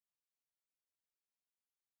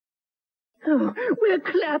Oh, we're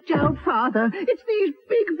clapped out, Father. It's these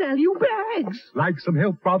big value bags. Like some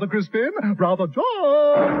help, Brother Crispin? Brother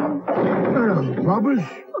John! Hello, brothers.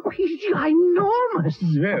 Oh, he's ginormous.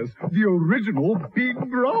 Yes, the original Big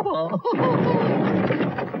Brother.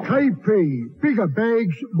 KP, bigger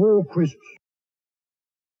bags, more crisps.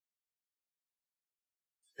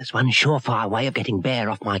 There's one surefire way of getting bear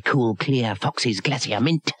off my cool, clear Fox's Glacier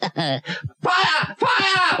mint. Fire!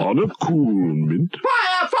 Fire! On a cool mint?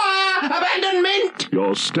 Fire! Fire! Abandon mint!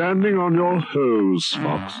 You're standing on your hose,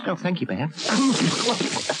 Fox. Oh, thank you, Bear.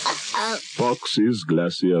 Fox's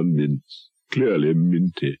Glacier mints. Clearly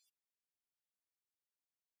minty.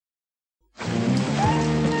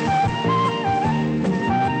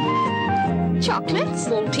 Chocolates?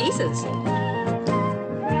 Maltesers.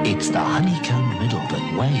 It's the honeycomb middle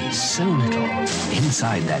that weighs so little.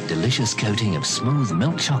 Inside that delicious coating of smooth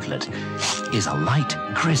milk chocolate is a light,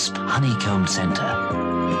 crisp honeycomb center.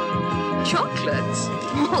 Chocolates?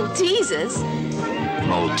 Maltesers?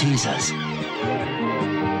 Maltesers.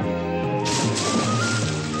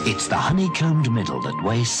 It's the honeycombed middle that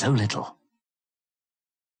weighs so little.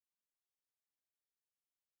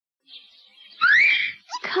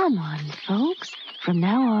 Come on, folks. From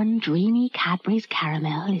now on, dreamy Cadbury's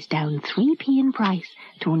caramel is down 3p in price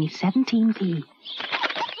to only 17p.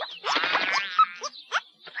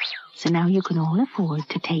 So now you can all afford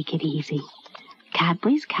to take it easy.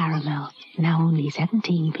 Cadbury's caramel, now only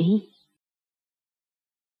 17p.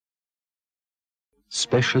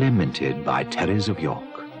 Specially minted by Terry's of York.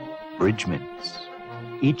 Bridge mints.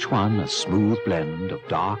 Each one a smooth blend of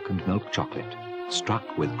dark and milk chocolate,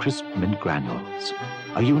 struck with crisp mint granules.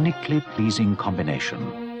 A uniquely pleasing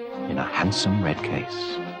combination in a handsome red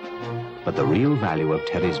case. But the real value of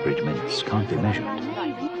Terry's Bridge mints can't be measured.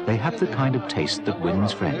 They have the kind of taste that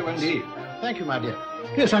wins friends. Thank you, my dear.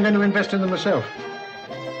 Yes, I'm going to invest in them myself.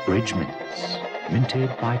 Bridge mints, minted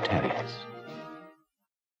by Terry's.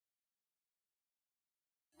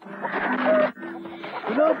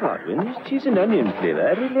 You know, Podwin, cheese and onion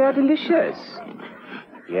flavour really are delicious.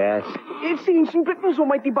 Yes. It seems St. Britain's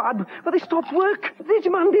almighty bad, but they stopped work. They're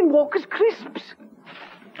demanding Walker's crisps.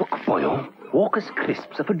 Look, boyo, Walker's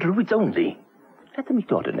crisps are for druids only. Let them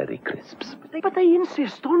eat ordinary crisps. But they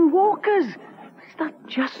insist on Walker's. Is that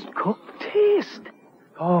just cooked taste?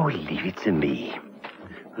 Oh, leave it to me.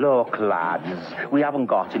 Look, lads, we haven't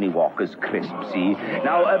got any Walker's crisps, see?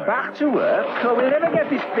 Now, back to work, so we'll never get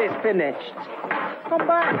this place finished. Come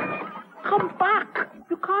back. Come back.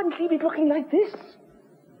 You can't leave it looking like this.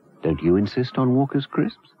 Don't you insist on Walker's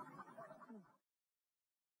crisps?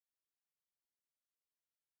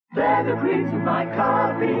 They're the creams with my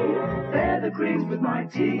coffee, they're the creams with my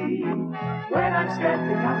tea. When I'm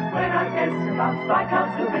stepping out, when I'm guessing about,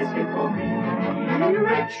 Viscount's the biscuit for me.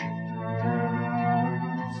 Rich,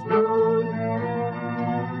 smooth,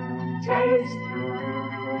 taste.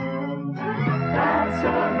 That's a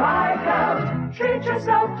Viscount. Treat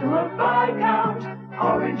yourself to a Viscount.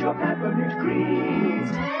 Orange or peppermint creams.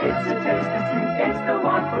 It's a taste that's sweet, it's the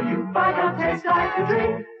one for you. Viscount tastes like a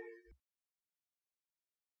dream.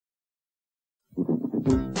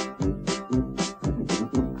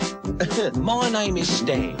 My name is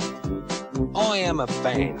Stan. I am a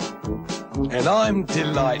fan. And I'm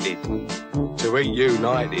delighted to eat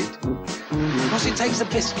United. Because it takes a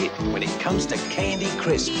biscuit when it comes to candy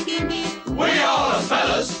crisp. We are the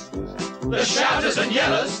fellas, the shouters and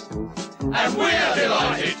yellers, and we're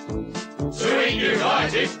delighted to eat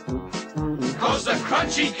United. Because the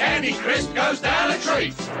crunchy candy crisp goes down a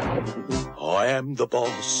treat. I am the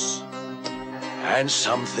boss. And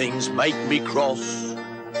some things make me cross.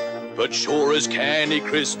 But sure as candy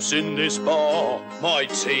crisps in this bar, my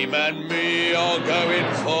team and me are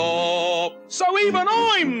going far. So even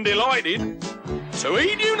I'm delighted to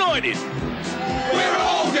eat United. We're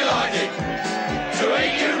all delighted to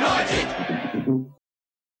eat United.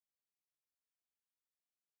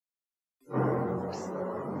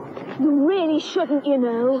 You really shouldn't, you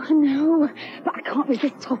know. No, but I can't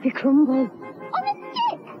resist toffee crumble. On a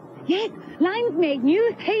stick? Yes, Lyon's Maid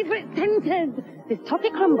new favourite centres. There's toffee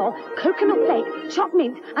crumble, coconut flake, choc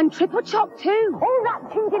mint, and triple choc too. All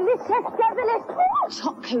wrapped in delicious devilish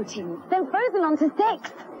choc coatings, then frozen onto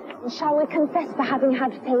sticks. Shall we confess for having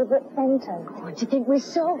had favourite centres? What do you think we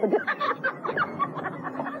should?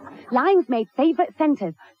 Lyon's Maid favourite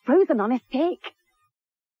centres, frozen on a stick.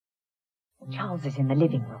 Charles is in the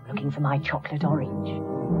living room looking for my chocolate orange,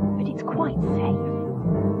 but it's quite safe.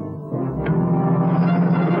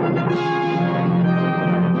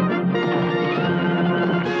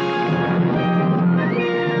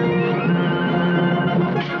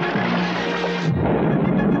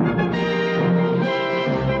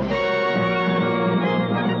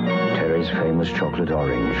 famous chocolate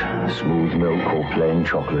orange. Smooth milk or plain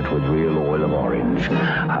chocolate with real oil of orange.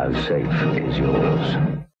 How safe is yours?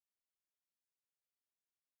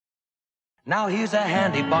 Now here's a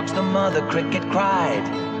handy box, the mother cricket cried.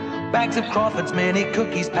 Bags of Crawford's mini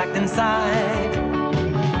cookies packed inside.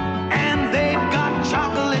 And they've got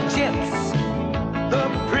chocolate chips, the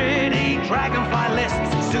pretty dragonfly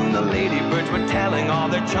lists. Soon the ladybirds were telling all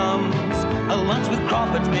their chums, a lunch with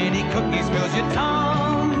Crawford's mini cookies fills your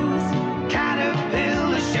tums.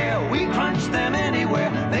 Caterpillar share, we crunch them anywhere.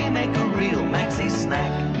 They make a real maxi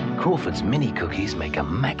snack. Crawford's mini cookies make a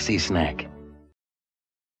maxi snack.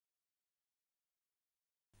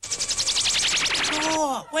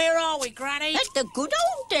 Oh, where are we, Granny? At the good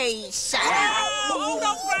old days, son. Oh, hold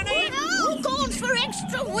on, Granny. Oh, gone for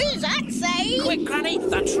extra whiz, I'd say. Quick, Granny,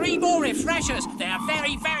 the Trebor refreshers. They're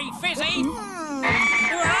very, very fizzy.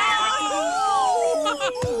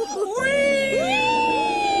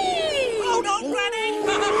 Hold on, Granny.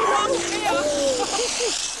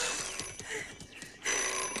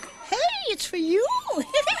 Hey, it's for you.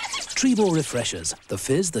 Trebor refreshers, the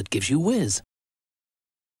fizz that gives you whiz.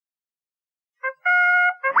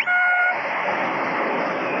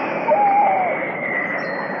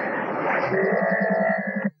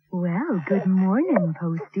 Well, good morning,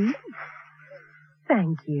 Postie.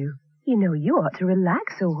 Thank you. You know, you ought to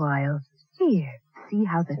relax a while. Here, see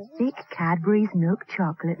how the thick Cadbury's milk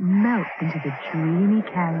chocolate melts into the dreamy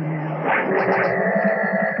caramel.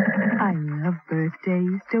 I love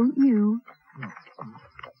birthdays, don't you?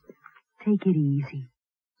 Take it easy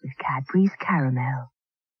with Cadbury's caramel.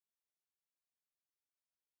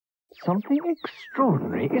 Something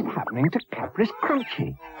extraordinary is happening to Cadbury's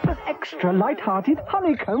Crunchie. An extra light-hearted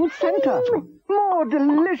honeycomb centre. More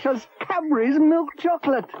delicious Cadbury's milk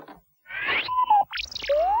chocolate.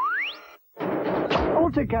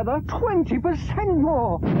 Altogether, 20%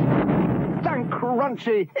 more. Thank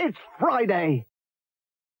Crunchie, it's Friday.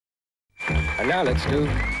 And now let's do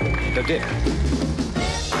the dip.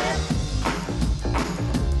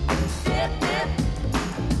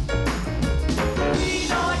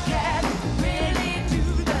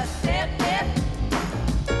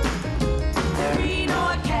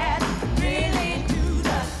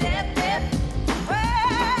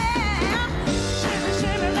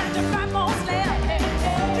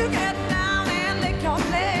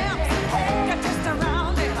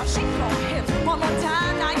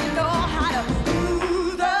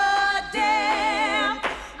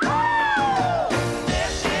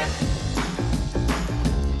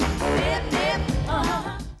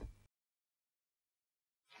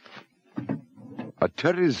 A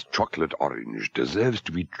Terry's chocolate orange deserves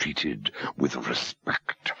to be treated with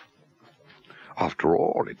respect. After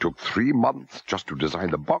all, it took 3 months just to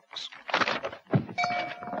design the box.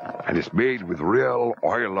 And it's made with real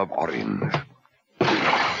oil of orange.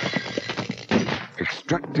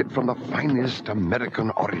 Extracted from the finest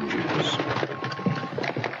American oranges.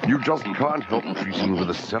 You just can't help treating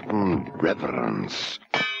with a certain reverence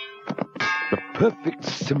the perfect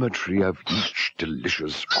symmetry of each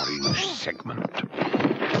delicious orange segment.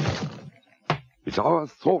 It's our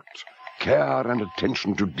thought, care, and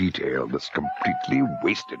attention to detail that's completely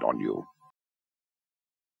wasted on you.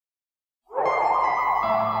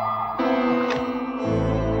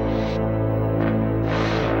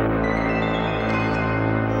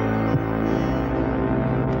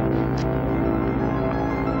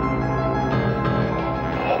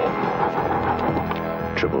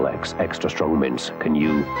 XXX extra strong mints. Can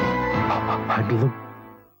you handle them?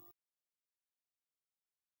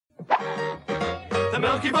 The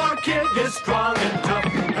Milkybar Kid is strong and tough,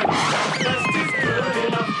 and the best is good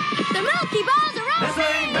enough. The Milky Bars are on! Let's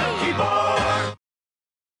play Milkybar!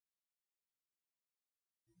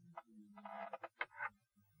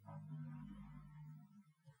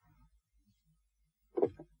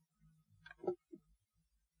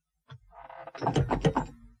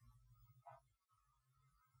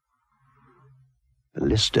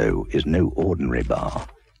 Balisto is no ordinary bar.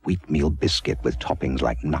 Wheatmeal biscuit with toppings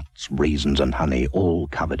like nuts, raisins, and honey, all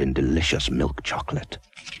covered in delicious milk chocolate.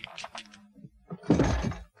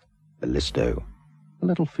 Balisto, a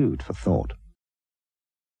little food for thought.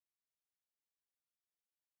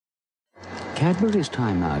 Cadbury's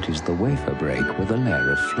time out is the wafer break with a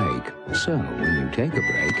layer of flake. So, when you take a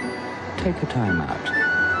break, take a time out.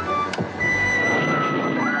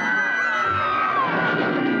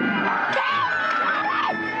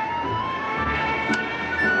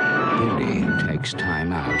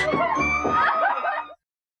 Time out.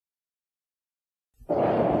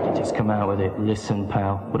 Just come out with it. Listen,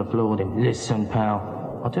 pal. Would applaud him. Listen,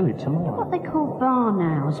 pal. I'll do it tomorrow. What they called barn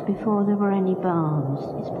owls before there were any barns.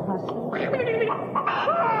 It's puzzling.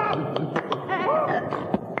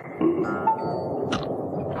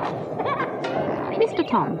 Mr.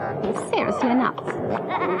 Tom is seriously nuts.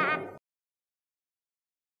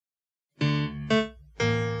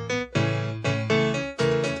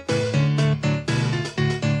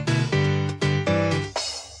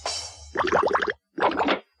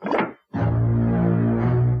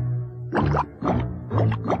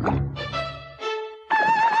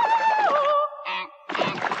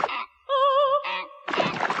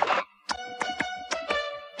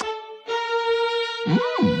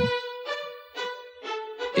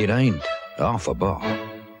 It ain't half a bar.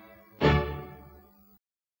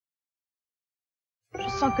 Je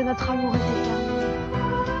sens que notre amour est éternel.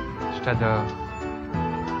 Je t'adore.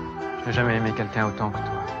 Je n'ai jamais aimé quelqu'un autant que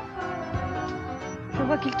toi. Je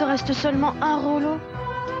vois qu'il te reste seulement un rouleau.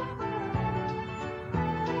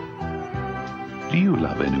 Do you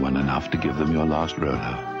love anyone enough to give them your last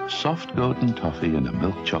roller? Soft golden toffee in a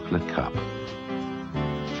milk chocolate cup.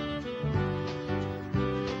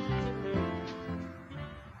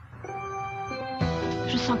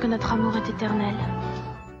 Je sens que notre amour est éternel.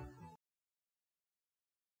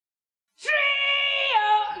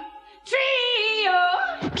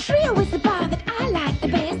 Trio is the bar that I like the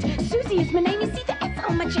best. Susie is my name, you see the S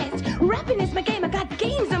on my chest. Rapping is my game, I got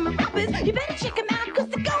games on my rappers. You better check them out, cause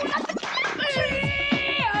they're going off the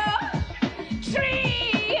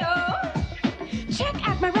Trio. Check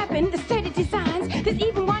out my rapping, the sturdy designs. There's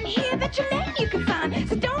even one here that your name you can find.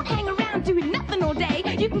 So don't hang around doing nothing all day.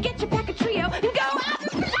 You can get your pack of Trio and go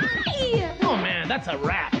out and play. Oh man, that's a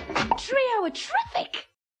wrap. Trio are terrific.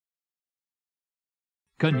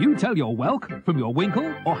 Can you tell your whelk from your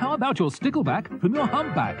winkle? Or how about your stickleback from your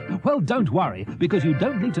humpback? Well, don't worry, because you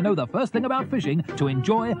don't need to know the first thing about fishing to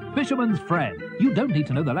enjoy Fisherman's Friend. You don't need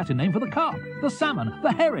to know the Latin name for the carp, the salmon,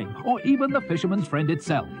 the herring, or even the Fisherman's Friend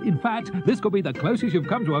itself. In fact, this could be the closest you've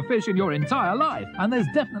come to a fish in your entire life, and there's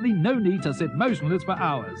definitely no need to sit motionless for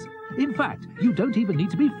hours. In fact, you don't even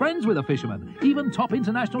need to be friends with a fisherman. Even top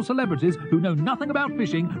international celebrities who know nothing about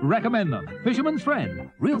fishing recommend them. Fisherman's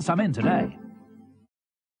Friend. Reel some in today.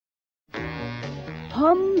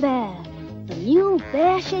 Pom Bear, the new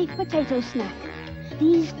bear-shaped potato snack.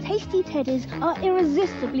 These tasty teddies are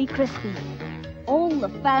irresistibly crispy. All the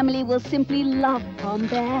family will simply love Pom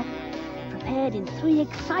Bear. Prepared in 3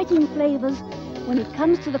 exciting flavors, when it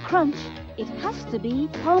comes to the crunch, it has to be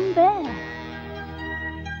Pom Bear.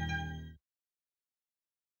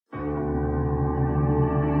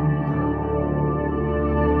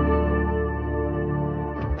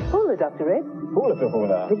 Hula, Dr. Ed. Hula for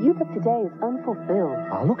hula. The youth of today is unfulfilled.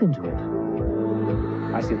 I'll look into it.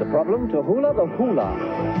 I see the problem. To hula the hula.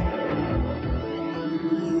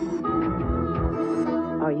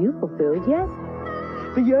 Are you fulfilled yet?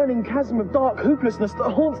 The yearning chasm of dark hopelessness that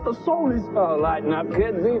haunts the soul is... Oh, lighten up,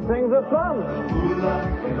 kids. These things are fun.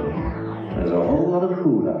 There's a whole lot of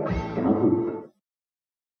hula in a hoop.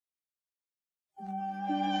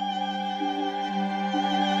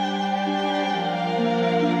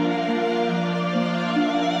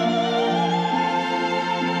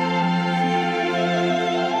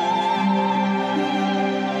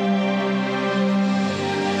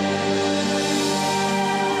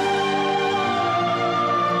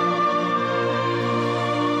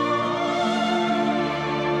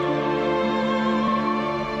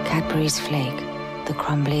 Cadbury's Flake, the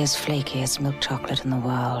crumbliest, flakiest milk chocolate in the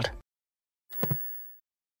world.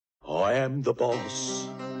 I am the boss,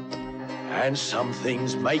 and some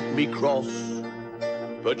things make me cross.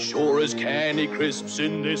 But sure as candy crisps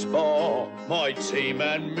in this bar, my team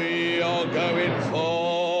and me are going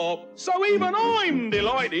far. So even I'm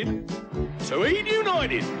delighted to eat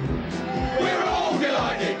united. We're all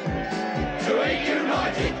delighted to eat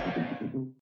united.